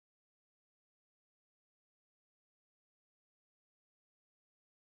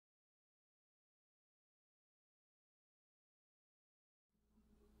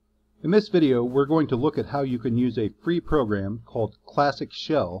In this video, we're going to look at how you can use a free program called Classic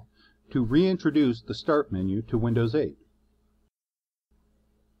Shell to reintroduce the Start menu to Windows 8.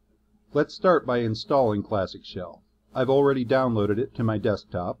 Let's start by installing Classic Shell. I've already downloaded it to my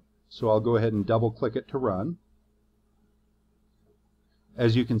desktop, so I'll go ahead and double-click it to run.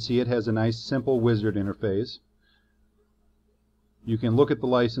 As you can see, it has a nice simple wizard interface. You can look at the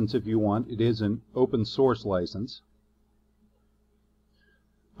license if you want. It is an open source license.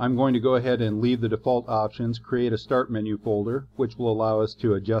 I'm going to go ahead and leave the default options, create a Start menu folder, which will allow us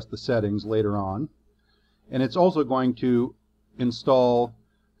to adjust the settings later on. And it's also going to install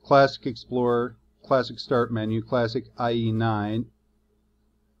Classic Explorer, Classic Start menu, Classic IE9,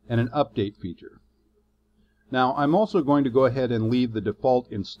 and an update feature. Now, I'm also going to go ahead and leave the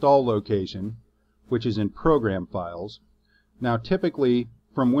default install location, which is in Program Files. Now, typically,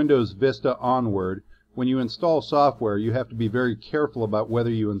 from Windows Vista onward, when you install software, you have to be very careful about whether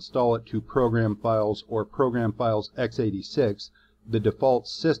you install it to Program Files or Program Files x86, the default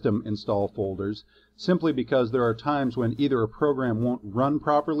system install folders, simply because there are times when either a program won't run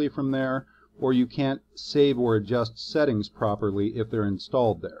properly from there, or you can't save or adjust settings properly if they're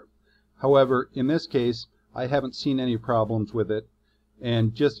installed there. However, in this case, I haven't seen any problems with it,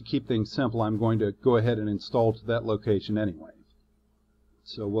 and just to keep things simple, I'm going to go ahead and install to that location anyway.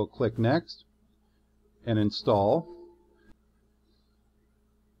 So we'll click Next and install.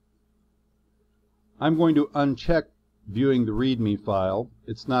 I'm going to uncheck viewing the README file.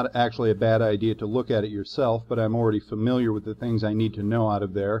 It's not actually a bad idea to look at it yourself, but I'm already familiar with the things I need to know out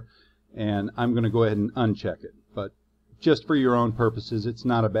of there, and I'm going to go ahead and uncheck it. But just for your own purposes, it's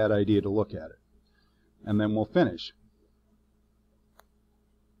not a bad idea to look at it. And then we'll finish.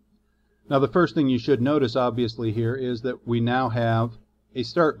 Now, the first thing you should notice obviously here is that we now have a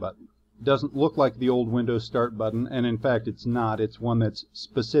Start button. It doesn't look like the old Windows Start button, and in fact it's not. It's one that's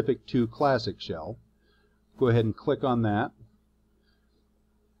specific to Classic Shell. Go ahead and click on that.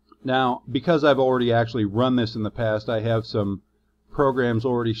 Now, because I've already actually run this in the past, I have some programs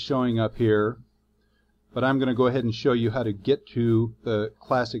already showing up here, but I'm going to go ahead and show you how to get to the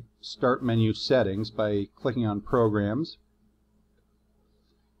Classic Start menu settings by clicking on Programs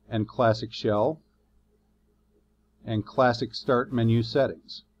and Classic Shell and Classic Start menu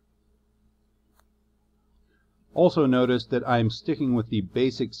settings. Also notice that I'm sticking with the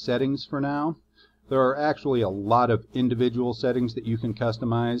basic settings for now. There are actually a lot of individual settings that you can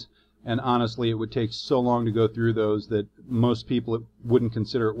customize, and honestly it would take so long to go through those that most people wouldn't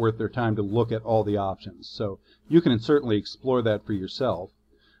consider it worth their time to look at all the options. So you can certainly explore that for yourself,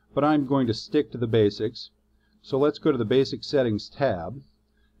 but I'm going to stick to the basics. So let's go to the Basic Settings tab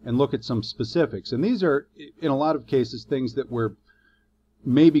and look at some specifics. And these are, in a lot of cases, things that we're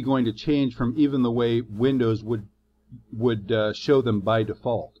maybe going to change from even the way Windows would show them by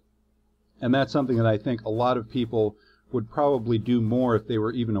default. And that's something that I think a lot of people would probably do more if they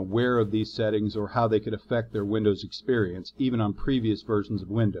were even aware of these settings or how they could affect their Windows experience, even on previous versions of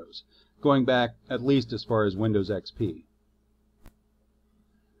Windows, going back at least as far as Windows XP.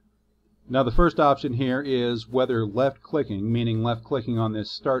 Now, the first option here is whether left-clicking, meaning left-clicking on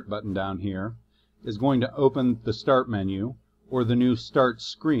this Start button down here, is going to open the Start menu, or the new Start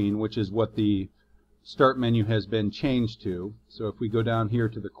screen, which is what the Start menu has been changed to. So if we go down here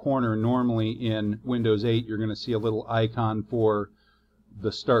to the corner, normally in Windows 8 you're going to see a little icon for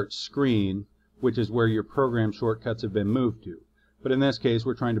the Start screen, which is where your program shortcuts have been moved to. But in this case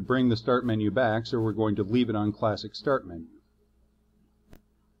we're trying to bring the Start menu back, so we're going to leave it on Classic Start menu.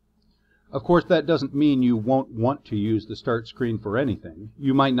 Of course, that doesn't mean you won't want to use the Start screen for anything.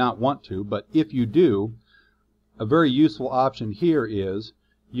 You might not want to, but if you do, a very useful option here is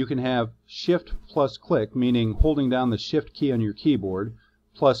you can have Shift plus click, meaning holding down the Shift key on your keyboard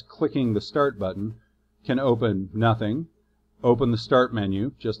plus clicking the Start button can open nothing, open the Start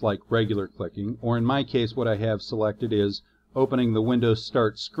menu just like regular clicking, or in my case what I have selected is opening the Windows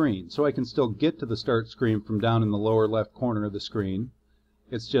Start screen. So I can still get to the Start screen from down in the lower left corner of the screen.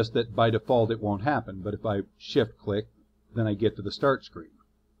 It's just that by default it won't happen, but if I Shift click, then I get to the Start screen.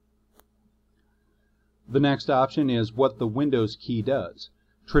 The next option is what the Windows key does.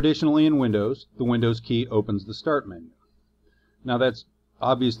 Traditionally in Windows, the Windows key opens the Start menu. Now that's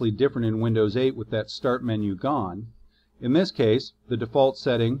obviously different in Windows 8 with that Start menu gone. In this case, the default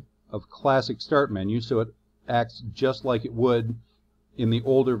setting of Classic Start menu, so it acts just like it would in the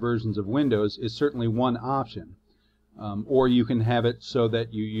older versions of Windows, is certainly one option. Or you can have it so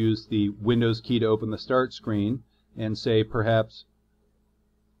that you use the Windows key to open the Start screen and say perhaps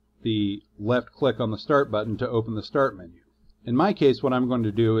the left click on the Start button to open the Start menu. In my case, what I'm going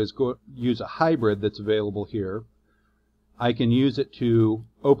to do is use a hybrid that's available here. I can use it to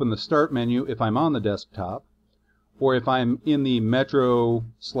open the Start menu if I'm on the desktop, or if I'm in the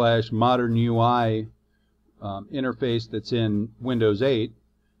Metro/Modern UI interface that's in Windows 8,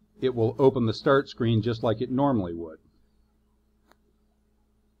 it will open the Start screen just like it normally would.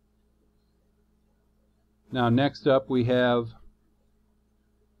 Now next up we have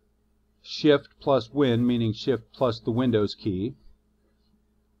Shift plus Win, meaning Shift plus the Windows key.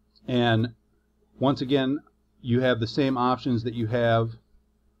 And once again, you have the same options that you have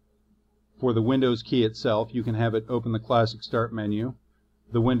for the Windows key itself. You can have it open the classic Start menu,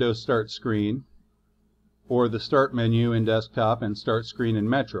 the Windows Start screen, or the Start menu in desktop and Start screen in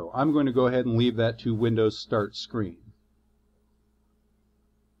Metro. I'm going to go ahead and leave that to Windows Start screen.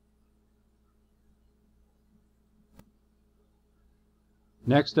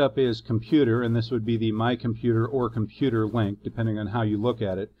 Next up is Computer, and this would be the My Computer or Computer link, depending on how you look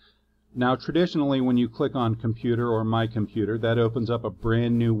at it. Now traditionally when you click on Computer or My Computer, that opens up a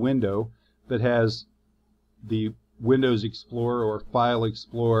brand new window that has the Windows Explorer or File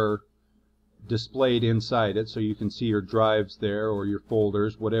Explorer displayed inside it, so you can see your drives there or your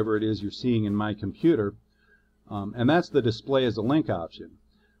folders, whatever it is you're seeing in My Computer. And that's the Display as a Link option.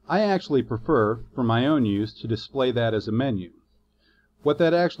 I actually prefer, for my own use, to display that as a menu. What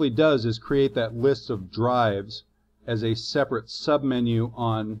that actually does is create that list of drives as a separate submenu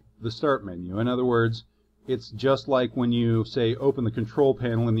on the Start menu. In other words, it's just like when you, say, open the control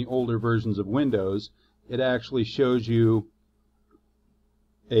panel in the older versions of Windows. It actually shows you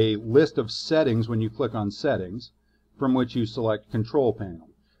a list of settings when you click on Settings, from which you select Control Panel.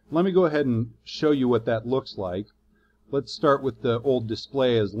 Let me go ahead and show you what that looks like. Let's start with the old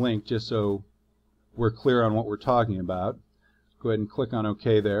Display as Link, just so we're clear on what we're talking about. Go ahead and click on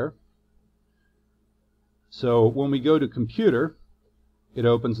OK there. So when we go to Computer, it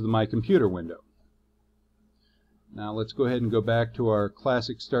opens the My Computer window. Now let's go ahead and go back to our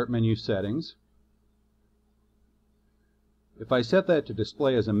classic Start menu settings. If I set that to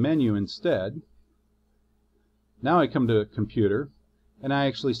display as a menu instead, now I come to Computer and I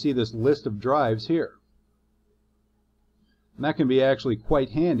actually see this list of drives here. And that can be actually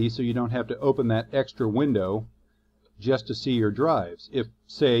quite handy, so you don't have to open that extra window just to see your drives. If,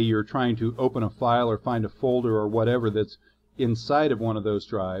 say, you're trying to open a file or find a folder or whatever that's inside of one of those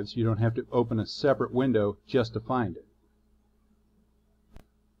drives, you don't have to open a separate window just to find it.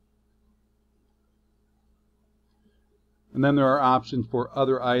 And then there are options for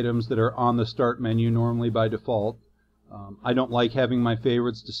other items that are on the Start menu normally by default. I don't like having my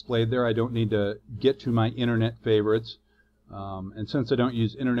favorites displayed there. I don't need to get to my internet favorites. And since I don't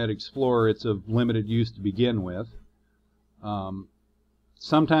use Internet Explorer, it's of limited use to begin with.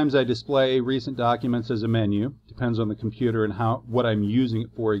 Sometimes I display recent documents as a menu. Depends on the computer and what I'm using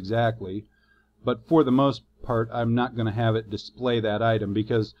it for exactly. But for the most part, I'm not going to have it display that item,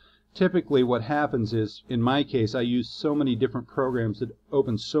 because typically what happens is, in my case, I use so many different programs that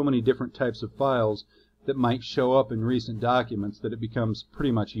open so many different types of files that might show up in recent documents that it becomes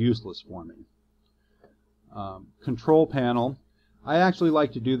pretty much useless for me. Control panel. I actually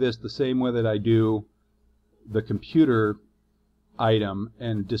like to do this the same way that I do the computer item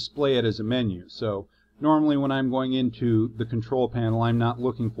and display it as a menu. So normally when I'm going into the control panel, I'm not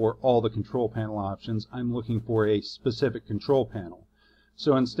looking for all the control panel options. I'm looking for a specific control panel.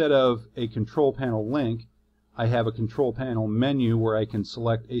 So instead of a control panel link, I have a control panel menu where I can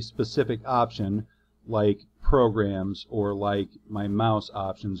select a specific option, like programs or like my mouse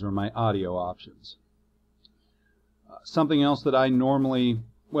options or my audio options. Something else that I normally,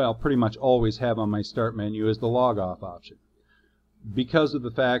 well, pretty much always have on my Start menu is the log off option. Because of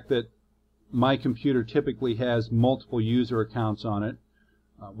the fact that my computer typically has multiple user accounts on it,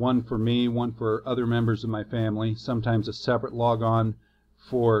 one for me, one for other members of my family, sometimes a separate log on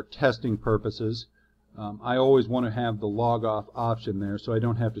for testing purposes. I always want to have the log off option there, so I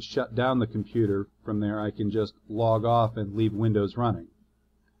don't have to shut down the computer from there. I can just log off and leave Windows running.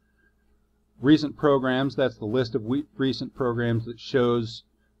 Recent programs, that's the list of recent programs that shows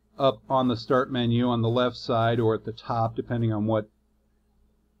up on the Start menu on the left side or at the top, depending on what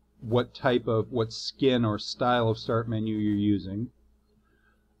skin or style of Start menu you're using.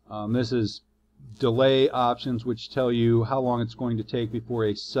 This is delay options, which tell you how long it's going to take before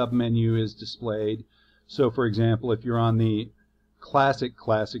a submenu is displayed. So for example, if you're on the classic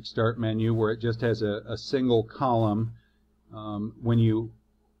Start menu where it just has a single column, when you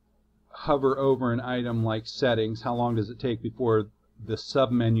hover over an item like Settings, how long does it take before the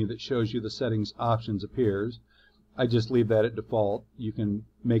submenu that shows you the settings options appears? I just leave that at default. You can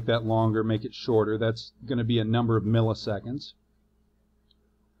make that longer, make it shorter. That's going to be a number of milliseconds.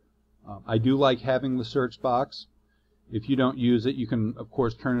 I do like having the search box. If you don't use it, you can of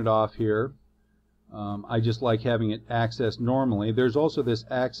course turn it off here. I just like having it accessed normally. There's also this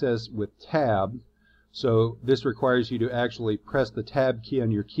access with tab, so this requires you to actually press the tab key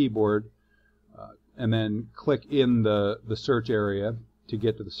on your keyboard and then click in the search area to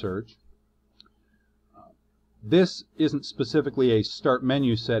get to the search. This isn't specifically a start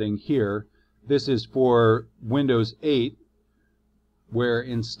menu setting here. This is for Windows 8, where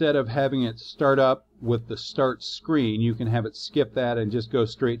instead of having it start up with the start screen, you can have it skip that and just go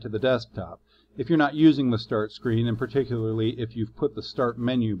straight to the desktop. If you're not using the start screen, and particularly if you've put the start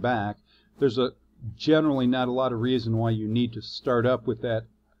menu back, there's generally not a lot of reason why you need to start up with that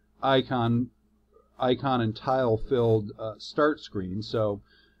icon and tile filled start screen. So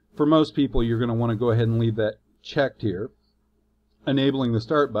for most people, you're going to want to go ahead and leave that checked here. Enabling the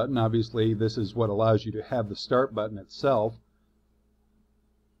start button, obviously this is what allows you to have the start button itself.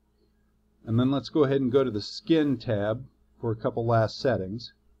 And then let's go ahead and go to the Skin tab for a couple last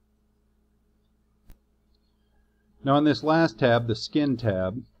settings. Now in this last tab, the Skin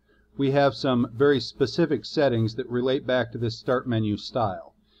tab, we have some very specific settings that relate back to this start menu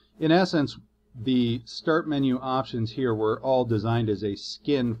style. In essence, the start menu options here were all designed as a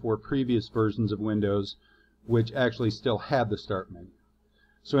skin for previous versions of Windows, which actually still had the start menu.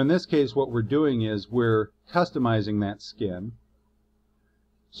 So in this case, what we're doing is we're customizing that skin.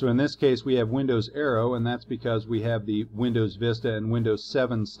 So in this case, we have Windows Arrow, and that's because we have the Windows Vista and Windows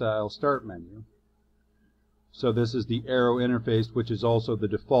 7 style start menu. So this is the Arrow interface, which is also the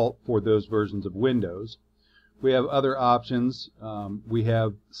default for those versions of Windows. We have other options. We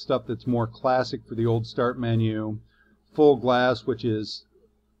have stuff that's more classic for the old start menu. Full glass, which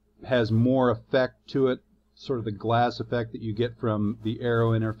has more effect to it, sort of the glass effect that you get from the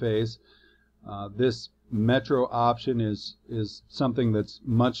Arrow interface. This Metro option is something that's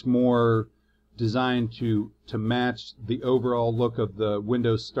much more designed to match the overall look of the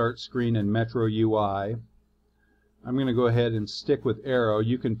Windows Start screen and Metro UI. I'm going to go ahead and stick with Arrow.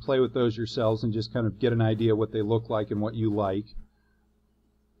 You can play with those yourselves and just kind of get an idea what they look like and what you like.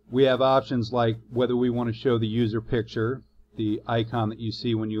 We have options like whether we want to show the user picture, the icon that you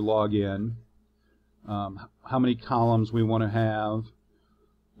see when you log in, how many columns we want to have,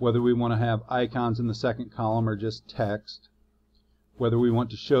 whether we want to have icons in the second column or just text, whether we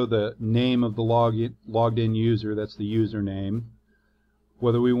want to show the name of the logged in user, that's the username,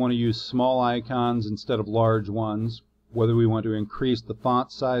 whether we want to use small icons instead of large ones, whether we want to increase the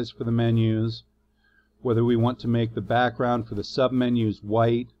font size for the menus, whether we want to make the background for the submenus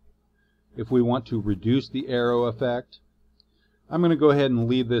white, if we want to reduce the arrow effect. I'm going to go ahead and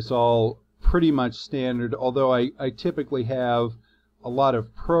leave this all pretty much standard, although I typically have a lot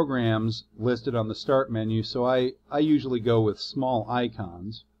of programs listed on the start menu, so I usually go with small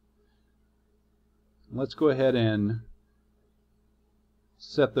icons. Let's go ahead and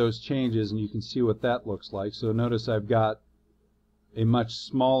set those changes and you can see what that looks like. So notice I've got a much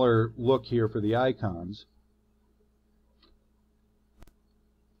smaller look here for the icons.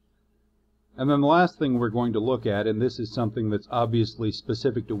 And then the last thing we're going to look at, and this is something that's obviously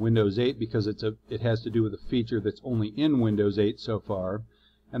specific to Windows 8 because it has to do with a feature that's only in Windows 8 so far,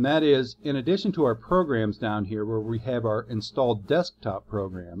 and that is, in addition to our programs down here where we have our installed desktop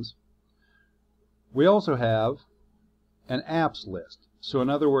programs, we also have an apps list. So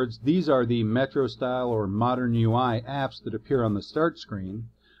in other words, these are the Metro style or modern UI apps that appear on the start screen,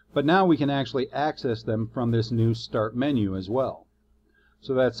 but now we can actually access them from this new start menu as well.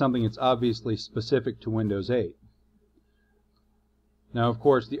 So that's something that's obviously specific to Windows 8. Now of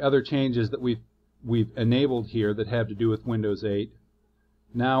course the other changes that we've enabled here that have to do with Windows 8,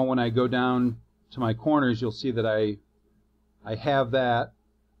 now when I go down to my corners you'll see that I have that,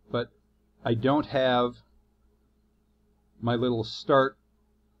 but I don't have my little start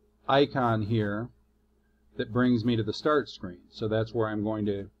icon here that brings me to the start screen. So that's where I'm going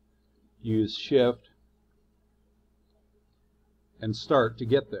to use Shift and Start to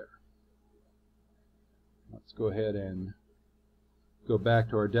get there. Let's go ahead and go back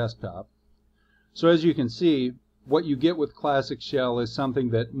to our desktop. So as you can see, what you get with Classic Shell is something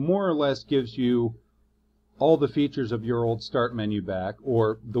that more or less gives you all the features of your old start menu back,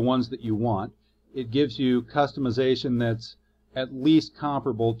 or the ones that you want. It gives you customization that's at least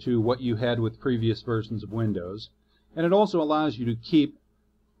comparable to what you had with previous versions of Windows. And it also allows you to keep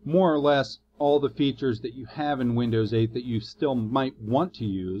more or less all the features that you have in Windows 8 that you still might want to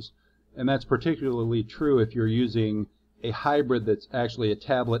use. And that's particularly true if you're using a hybrid that's actually a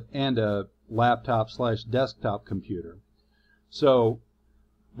tablet and a laptop/desktop computer. So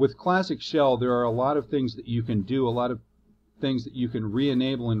with Classic Shell, there are a lot of things that you can do, a lot of things that you can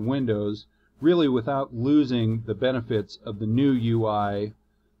re-enable in Windows really without losing the benefits of the new UI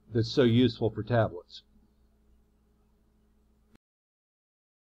that's so useful for tablets.